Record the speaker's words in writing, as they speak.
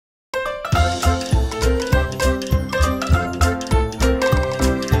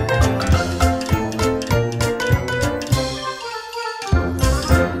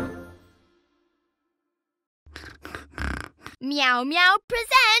Meow-meow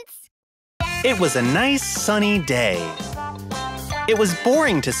presents! It was a nice sunny day. It was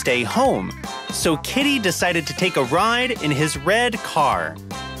boring to stay home, so Kitty decided to take a ride in his red car.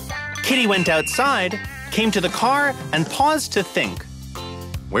 Kitty went outside, came to the car, and paused to think.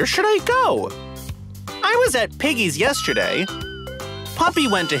 Where should I go? I was at Piggy's yesterday. Puppy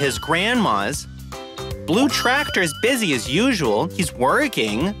went to his grandma's. Blue Tractor's busy as usual. He's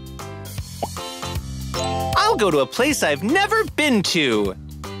working. I'll go to a place I've never been to,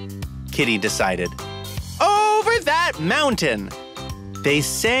 Kitty decided. Over that mountain. They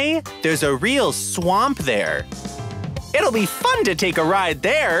say there's a real swamp there. It'll be fun to take a ride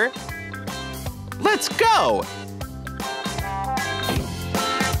there. Let's go.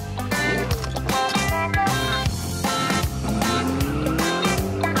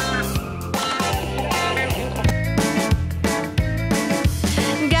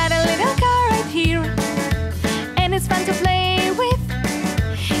 Got a little car right here, and it's fun to play with.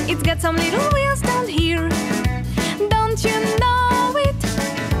 It's got some little wheels down here. Don't you know it?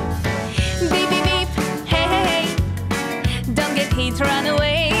 Beep, beep, beep, hey, hey, hey. Don't get hit, run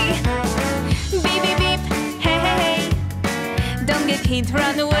away. Beep, beep, beep, hey, hey, hey. Don't get hit,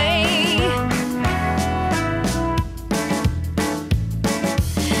 run away.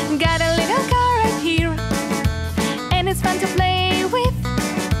 Got a little car right here, and it's fun to play with.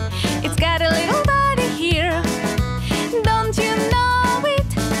 It's got a little body here. Don't you know it?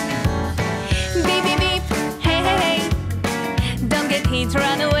 Beep, beep, beep, hey, hey, hey. Don't get hit,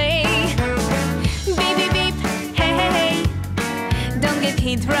 run away. Beep, beep, beep, hey, hey, hey. Don't get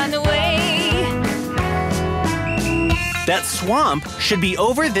hit, run away. That swamp should be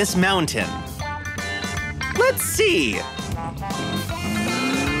over this mountain. Let's see.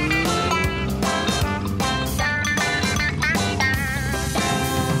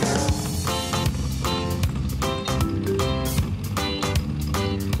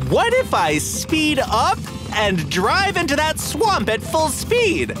 What if I speed up and drive into that swamp at full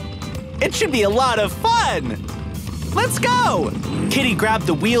speed? It should be a lot of fun. Let's go! Kitty grabbed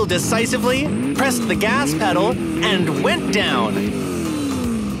the wheel decisively, pressed the gas pedal, and went down.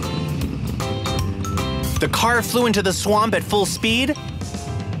 The car flew into the swamp at full speed,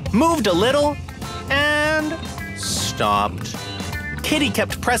 moved a little, and stopped. Kitty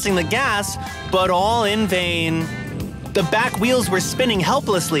kept pressing the gas, but all in vain. The back wheels were spinning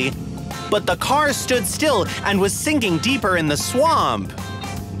helplessly, but the car stood still and was sinking deeper in the swamp.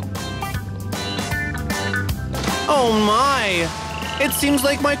 Oh my! It seems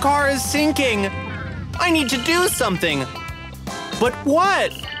like my car is sinking. I need to do something. But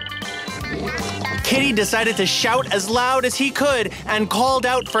what? Kitty decided to shout as loud as he could and called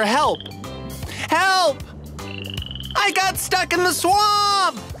out for help. Help! I got stuck in the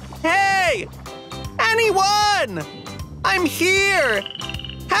swamp! Hey! Anyone! I'm here!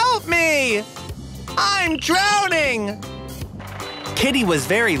 Help me! I'm drowning! Kitty was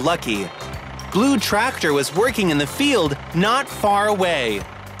very lucky. Blue Tractor was working in the field not far away.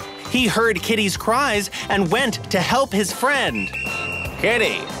 He heard Kitty's cries and went to help his friend.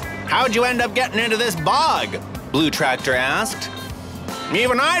 Kitty, how'd you end up getting into this bog? Blue Tractor asked.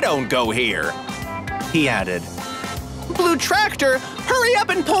 Even I don't go here, he added. Blue Tractor, hurry up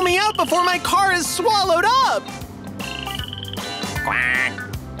and pull me out before my car is swallowed up! Quack.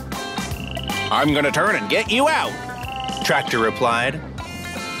 I'm gonna turn and get you out, Tractor replied.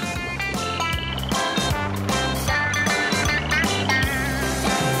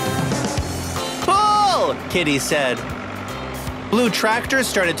 Pull, Kitty said. Blue Tractor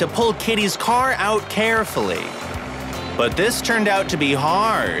started to pull Kitty's car out carefully. But this turned out to be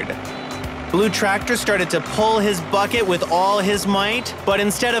hard. Blue Tractor started to pull his bucket with all his might, but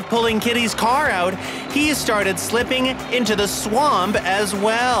instead of pulling Kitty's car out, he started slipping into the swamp as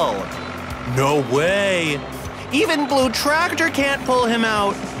well. No way! Even Blue Tractor can't pull him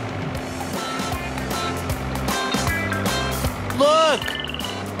out. Look!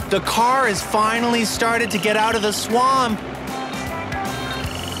 The car has finally started to get out of the swamp.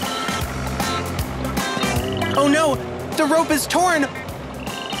 Oh no! The rope is torn!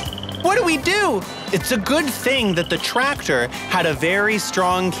 What do we do? It's a good thing that the tractor had a very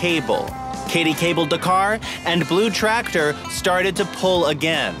strong cable. Kitty cabled the car, and Blue Tractor started to pull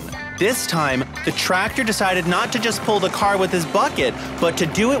again. This time, the tractor decided not to just pull the car with his bucket, but to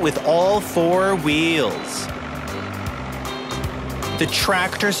do it with all four wheels. The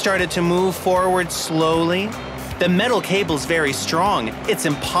tractor started to move forward slowly. The metal cable's very strong. It's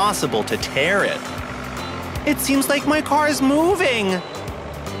impossible to tear it. It seems like my car is moving.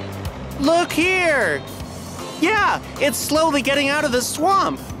 Look here! Yeah, it's slowly getting out of the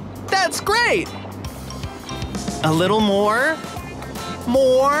swamp. That's great! A little more.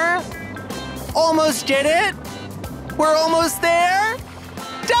 More. Almost did it. We're almost there.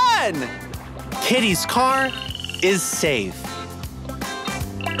 Done! Kitty's car is safe.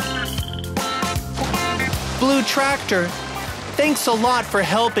 Blue Tractor, thanks a lot for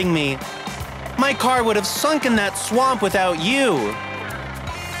helping me. My car would have sunk in that swamp without you.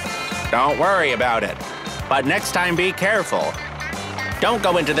 Don't worry about it, but next time be careful. Don't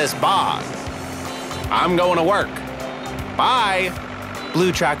go into this bog. I'm going to work. Bye,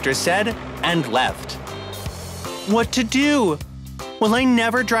 Blue Tractor said and left. What to do? Will I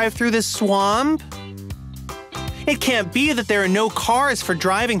never drive through this swamp? It can't be that there are no cars for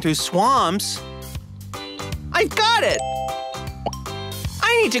driving through swamps. I've got it!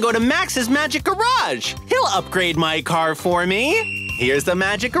 I need to go to Max's Magic Garage. He'll upgrade my car for me. Here's the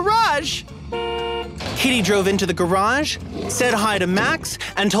Magic Garage. Kitty drove into the garage, said hi to Max,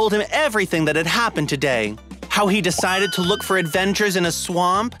 and told him everything that had happened today. How he decided to look for adventures in a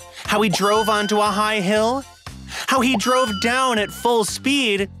swamp, how he drove onto a high hill, how he drove down at full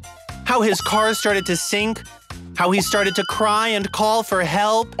speed, how his car started to sink, how he started to cry and call for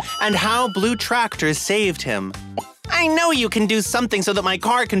help, and how Blue Tractor saved him. I know you can do something so that my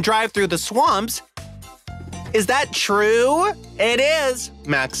car can drive through the swamps. Is that true? It is,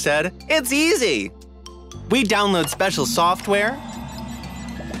 Max said. It's easy. We download special software.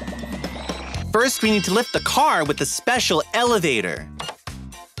 First, we need to lift the car with a special elevator.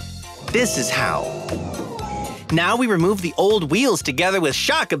 This is how. Now we remove the old wheels together with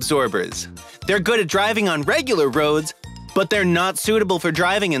shock absorbers. They're good at driving on regular roads, but they're not suitable for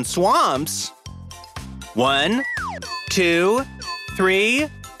driving in swamps. 1, 2, 3,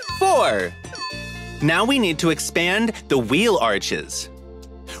 4. Now we need to expand the wheel arches.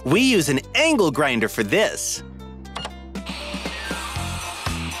 We use an angle grinder for this.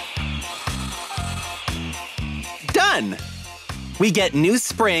 Done! We get new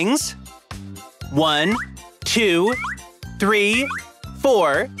springs. 1, 2, 3,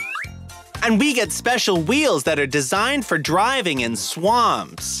 4. And we get special wheels that are designed for driving in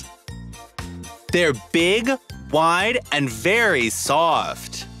swamps. They're big, wide, and very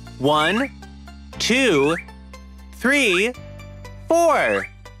soft. 1, 2, 3, 4.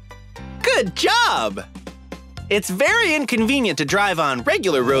 Good job! It's very inconvenient to drive on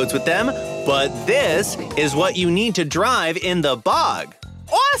regular roads with them, but this is what you need to drive in the bog.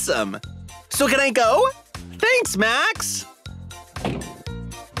 Awesome! So can I go? Thanks, Max!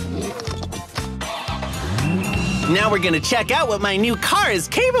 Now we're gonna check out what my new car is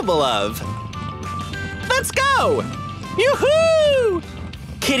capable of. Let's go! Yoo-hoo!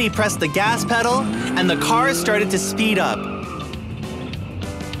 Kitty pressed the gas pedal, and the car started to speed up.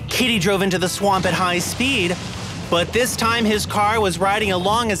 Kitty drove into the swamp at high speed, but this time his car was riding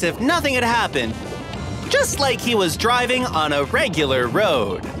along as if nothing had happened. Just like he was driving on a regular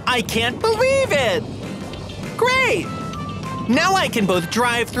road. I can't believe it! Great! Now I can both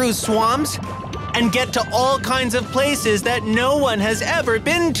drive through swamps and get to all kinds of places that no one has ever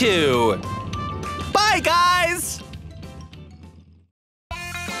been to. Bye, guys!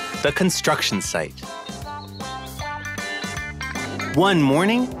 The construction site. One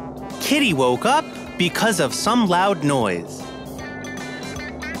morning, Kitty woke up because of some loud noise.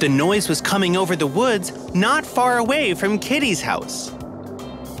 The noise was coming over the woods not far away from Kitty's house.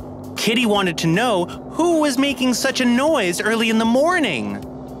 Kitty wanted to know who was making such a noise early in the morning.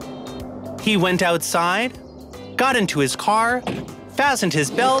 He went outside, got into his car, fastened his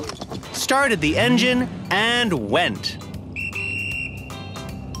belt, started the engine, and went.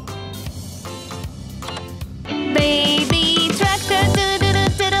 Baby tractor,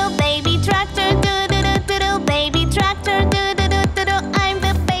 do-do-do-do-do, baby tractor, do-do-do-do-do, baby tractor, do-do-do-do-do, I'm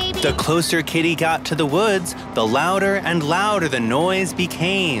the baby. The closer Kitty got to the woods, the louder and louder the noise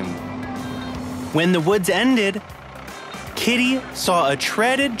became. When the woods ended, Kitty saw a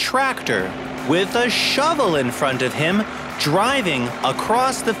treaded tractor with a shovel in front of him driving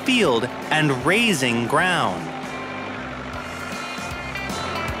across the field and raising ground.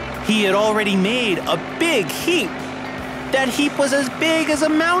 He had already made a big heap. That heap was as big as a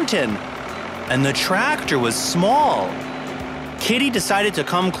mountain, and the tractor was small. Kitty decided to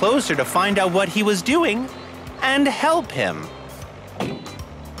come closer to find out what he was doing and help him.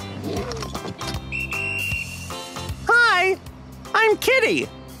 Hi, I'm Kitty.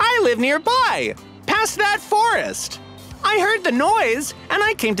 I live nearby, past that forest. I heard the noise, and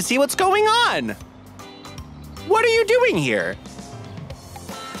I came to see what's going on. What are you doing here?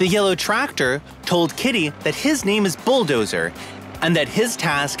 The yellow tractor told Kitty that his name is Bulldozer and that his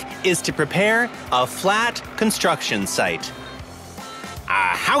task is to prepare a flat construction site.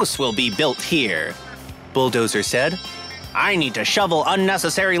 A house will be built here. Bulldozer said. I need to shovel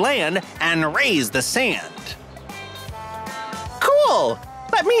unnecessary land and raise the sand. Cool!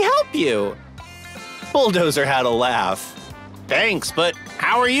 Let me help you. Bulldozer had a laugh. Thanks, but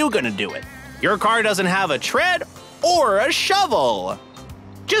how are you gonna do it? Your car doesn't have a tread or a shovel.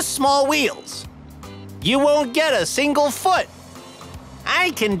 Just small wheels. You won't get a single foot.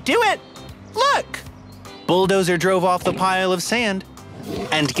 I can do it. Look! Bulldozer drove off the pile of sand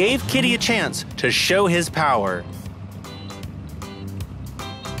and gave Kitty a chance to show his power.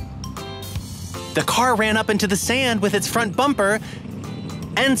 The car ran up into the sand with its front bumper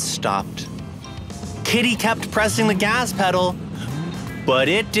and stopped. Kitty kept pressing the gas pedal, but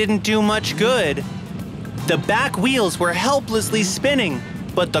it didn't do much good. The back wheels were helplessly spinning,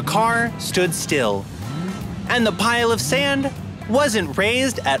 but the car stood still. And the pile of sand wasn't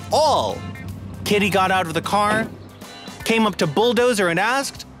raised at all. Kitty got out of the car, came up to Bulldozer and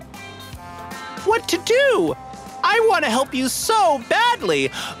asked, "What to do? I want to help you so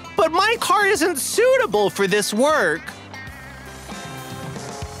badly, but my car isn't suitable for this work."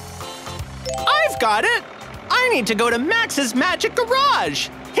 "I've got it! I need to go to Max's Magic Garage.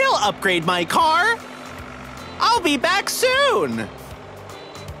 He'll upgrade my car. I'll be back soon."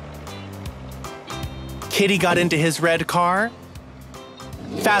 Kitty got into his red car,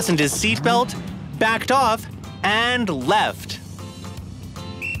 fastened his seatbelt, backed off, and left.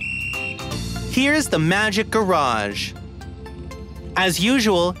 Here's the Magic Garage. As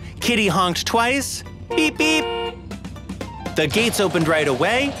usual, Kitty honked twice, beep beep. The gates opened right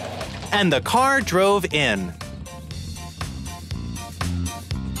away, and the car drove in.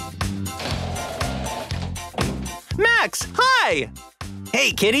 Max, hi!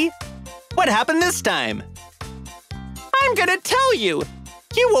 Hey, Kitty. What happened this time? I'm gonna tell you.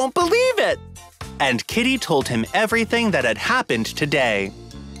 You won't believe it. And Kitty told him everything that had happened today.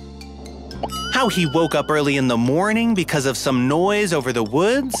 How he woke up early in the morning because of some noise over the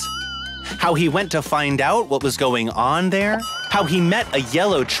woods. How he went to find out what was going on there. How he met a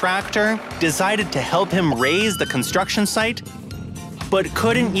yellow tractor, decided to help him raise the construction site, but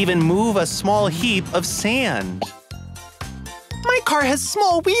couldn't even move a small heap of sand. My car has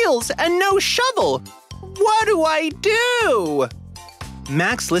small wheels and no shovel. What do I do?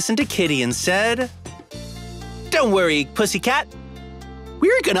 Max listened to Kitty and said, "Don't worry, pussycat.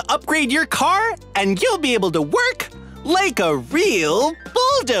 We're gonna upgrade your car and you'll be able to work like a real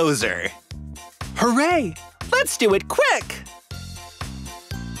bulldozer." Hooray! Let's do it quick!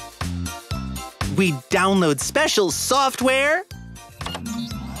 We download special software.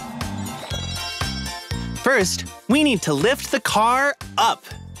 First, we need to lift the car up.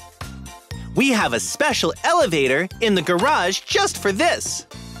 We have a special elevator in the garage just for this.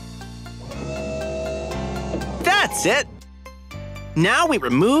 That's it. Now we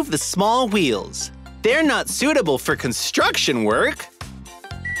remove the small wheels. They're not suitable for construction work.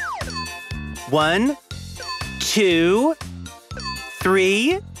 1, 2,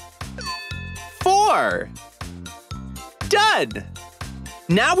 3, 4. Done.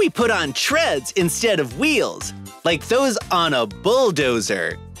 Now we put on treads instead of wheels, like those on a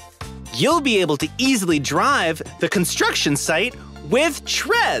bulldozer. You'll be able to easily drive the construction site with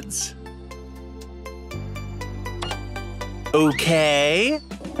treads. Okay.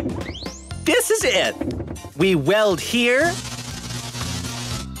 This is it. We weld here,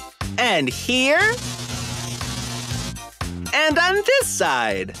 and here, and on this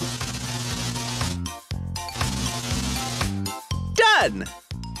side. Done!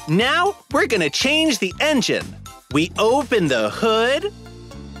 Now we're gonna change the engine. We open the hood,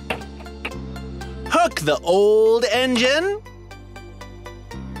 hook the old engine,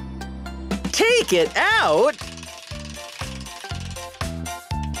 take it out,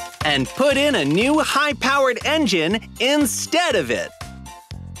 and put in a new high-powered engine instead of it.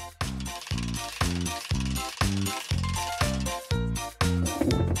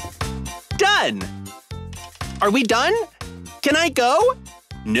 Done! Are we done? Can I go?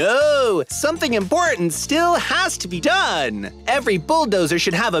 No, something important still has to be done. Every bulldozer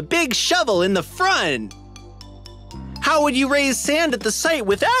should have a big shovel in the front. How would you raise sand at the site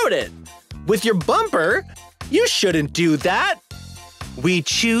without it? With your bumper? You shouldn't do that. We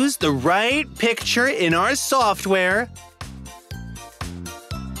choose the right picture in our software,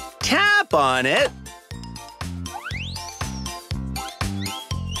 tap on it,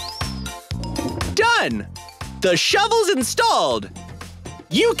 done! The shovel's installed.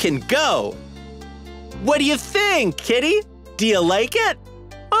 You can go. What do you think, Kitty? Do you like it?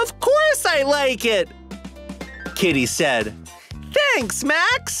 Of course I like it, Kitty said. Thanks,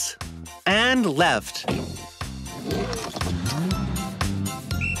 Max, and left.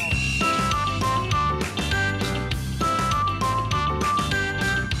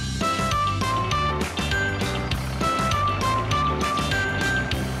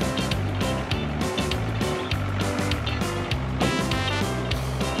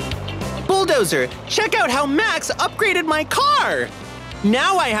 Bulldozer, check out how Max upgraded my car!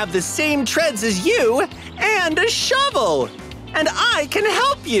 Now I have the same treads as you and a shovel! And I can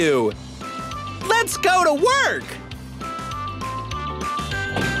help you! Let's go to work!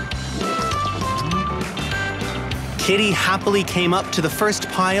 Kitty happily came up to the first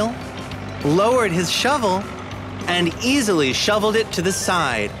pile, lowered his shovel, and easily shoveled it to the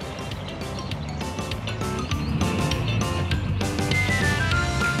side.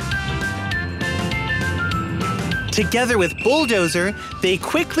 Together with Bulldozer, they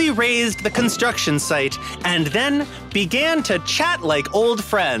quickly raised the construction site and then began to chat like old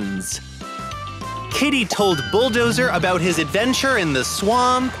friends. Kitty told Bulldozer about his adventure in the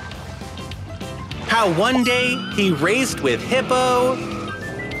swamp, how one day he raced with Hippo,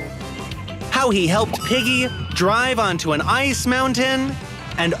 how he helped Piggy drive onto an ice mountain,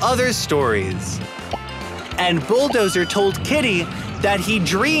 and other stories. And Bulldozer told Kitty that he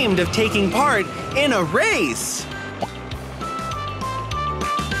dreamed of taking part in a race.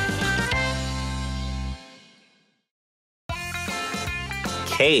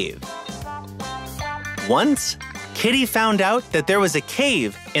 Cave. Once, Kitty found out that there was a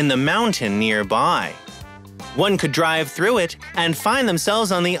cave in the mountain nearby. One could drive through it and find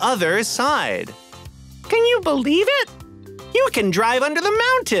themselves on the other side. Can you believe it? You can drive under the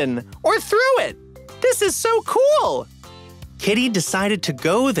mountain or through it. This is so cool. Kitty decided to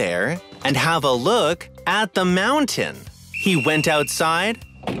go there and have a look at the mountain. He went outside,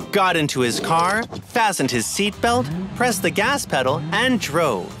 got into his car, fastened his seatbelt, pressed the gas pedal, and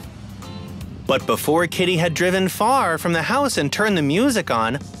drove. But before Kitty had driven far from the house and turned the music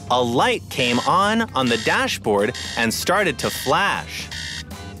on, a light came on the dashboard and started to flash.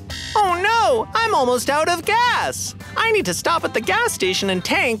 Oh no, I'm almost out of gas! I need to stop at the gas station and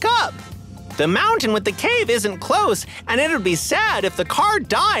tank up. The mountain with the cave isn't close, and it would be sad if the car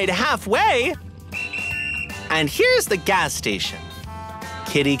died halfway. And here's the gas station.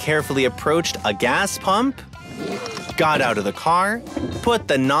 Kitty carefully approached a gas pump, got out of the car, put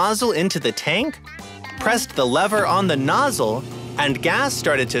the nozzle into the tank, pressed the lever on the nozzle, and gas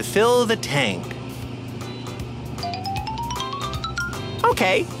started to fill the tank.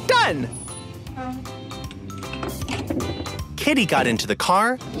 Okay, done! Kitty got into the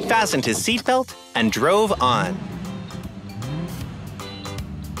car, fastened his seatbelt, and drove on.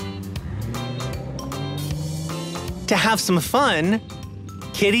 To have some fun,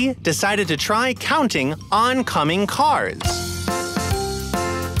 Kitty decided to try counting oncoming cars.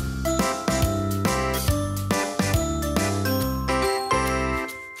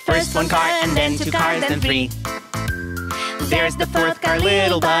 First one car and then two cars, then three. There's the fourth car,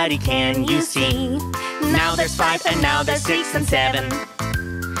 little buddy, can you see? Now there's 5 and now there's 6 and 7,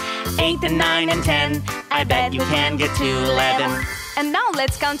 8 and 9 and 10. I bet you can get to 11. And now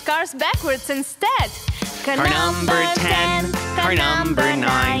let's count cars backwards instead. Car number 10, car number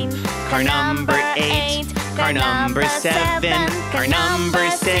 9, car number 8, car number 7, car number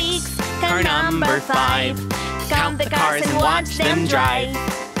 6, car number 5. Count the cars and watch them drive.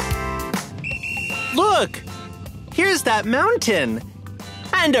 Look! Here's that mountain!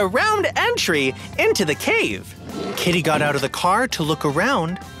 And a round entry into the cave. Kitty got out of the car to look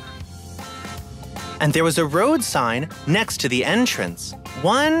around. And there was a road sign next to the entrance.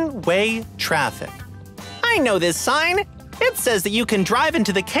 One-way traffic. I know this sign. It says that you can drive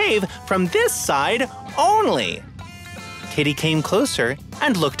into the cave from this side only. Kitty came closer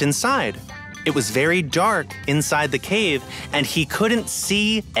and looked inside. It was very dark inside the cave, and he couldn't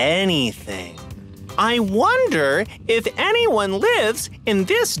see anything. I wonder if anyone lives in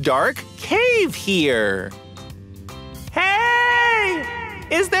this dark cave here. Hey!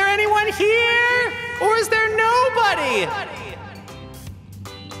 Is there anyone here? Or is there nobody?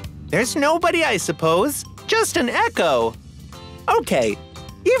 There's nobody, I suppose. Just an echo. Okay,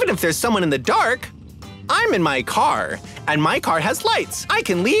 even if there's someone in the dark, I'm in my car, and my car has lights. I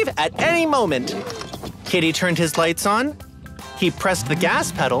can leave at any moment. Kitty turned his lights on. He pressed the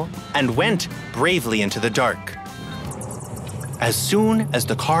gas pedal and went bravely into the dark. As soon as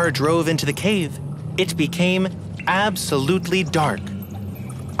the car drove into the cave, it became absolutely dark.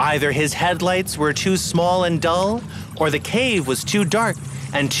 Either his headlights were too small and dull, or the cave was too dark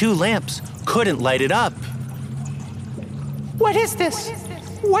and 2 lamps couldn't light it up. What is this?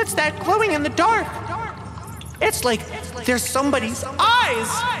 What's that glowing in the dark? It's like there's somebody's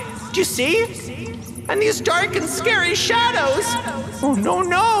eyes. Do you see? And these dark and scary shadows. Oh,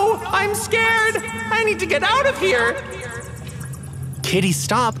 no, I'm scared. I need to get out of here. Kitty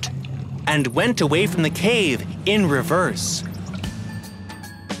stopped and went away from the cave in reverse.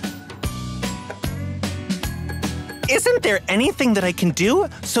 Isn't there anything that I can do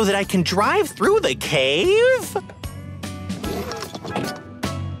so that I can drive through the cave?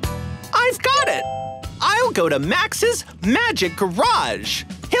 I've got it! I'll go to Max's Magic Garage.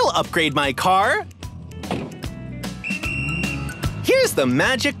 He'll upgrade my car. Here's the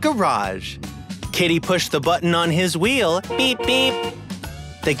Magic Garage. Kitty pushed the button on his wheel. Beep, beep.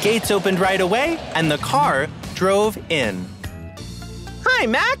 The gates opened right away, and the car drove in. Hi,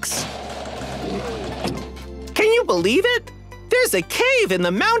 Max. Can you believe it? There's a cave in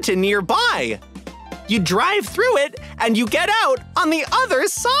the mountain nearby. You drive through it, and you get out on the other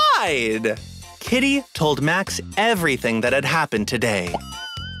side. Kitty told Max everything that had happened today.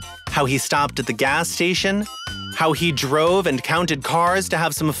 How he stopped at the gas station, how he drove and counted cars to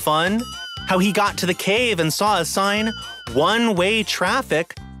have some fun, how he got to the cave and saw a sign, one-way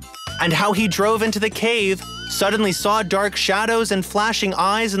traffic, and how he drove into the cave, suddenly saw dark shadows and flashing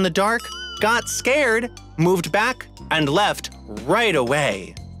eyes in the dark, got scared, moved back, and left right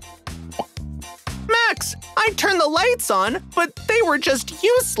away. Max, I turned the lights on, but they were just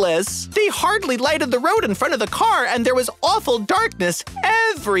useless. They hardly lighted the road in front of the car, and there was awful darkness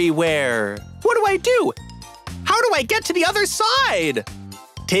everywhere. What do I do? How do I get to the other side?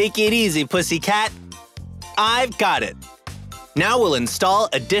 Take it easy, pussycat. I've got it. Now we'll install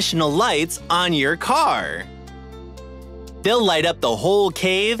additional lights on your car. They'll light up the whole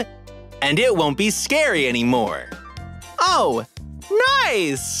cave, and it won't be scary anymore. Oh,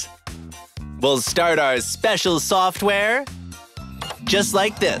 nice! We'll start our special software, just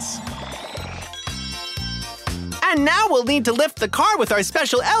like this. And now we'll need to lift the car with our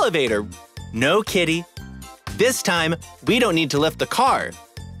special elevator. No, Kitty. This time, we don't need to lift the car.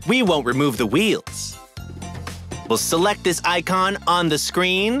 We won't remove the wheels. We'll select this icon on the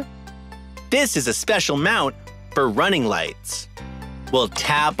screen. This is a special mount for running lights. We'll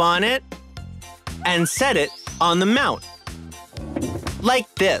tap on it and set it on the mount.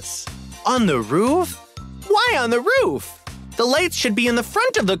 Like this. On the roof? Why on the roof? The lights should be in the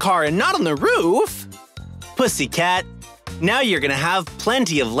front of the car and not on the roof. Pussycat, now you're gonna have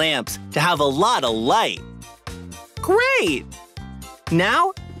plenty of lamps to have a lot of light. Great!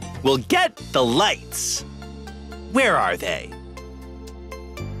 Now, we'll get the lights. Where are they?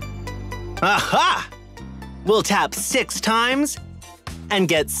 Aha! We'll tap 6 times and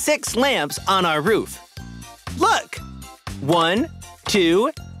get 6 lamps on our roof. Look! 1,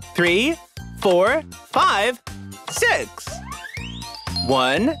 2, 3, 4, 5, 6.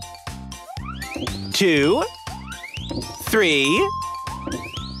 1, 2, 3,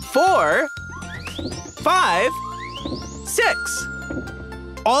 4, 5, 6.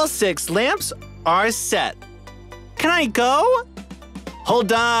 All 6 lamps are set. Can I go?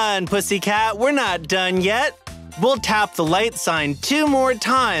 Hold on, pussycat, we're not done yet. We'll tap the light sign 2 more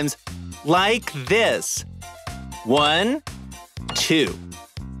times, like this. 1, 2.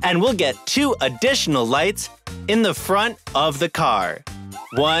 And we'll get 2 additional lights in the front of the car.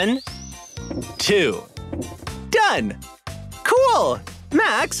 1, 2. Done! Cool!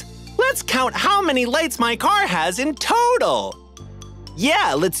 Max, let's count how many lights my car has in total.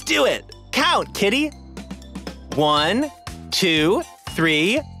 Yeah, let's do it. Count, Kitty. 1, 2,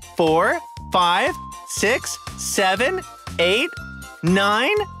 3, 4, 5, 6, 7, 8, 9,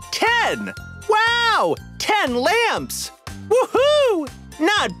 10. Wow! 10 lamps! Woohoo!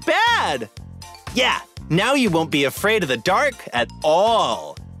 Not bad! Yeah, now you won't be afraid of the dark at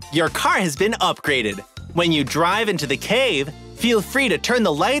all. Your car has been upgraded. When you drive into the cave, feel free to turn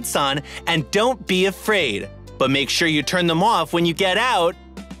the lights on and don't be afraid. But make sure you turn them off when you get out.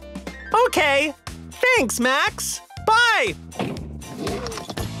 Okay, thanks, Max. Bye!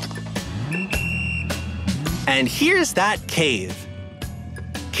 And here's that cave.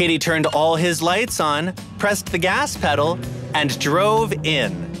 Kitty turned all his lights on, pressed the gas pedal, and drove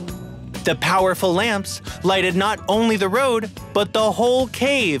in. The powerful lamps lighted not only the road, but the whole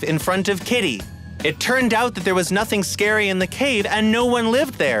cave in front of Kitty. It turned out that there was nothing scary in the cave and no one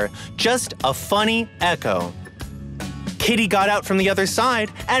lived there, just a funny echo. Kitty got out from the other side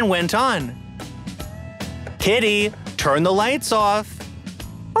and went on. Kitty, turn the lights off.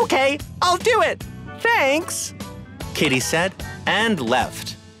 Okay, I'll do it. Thanks, Kitty said and left.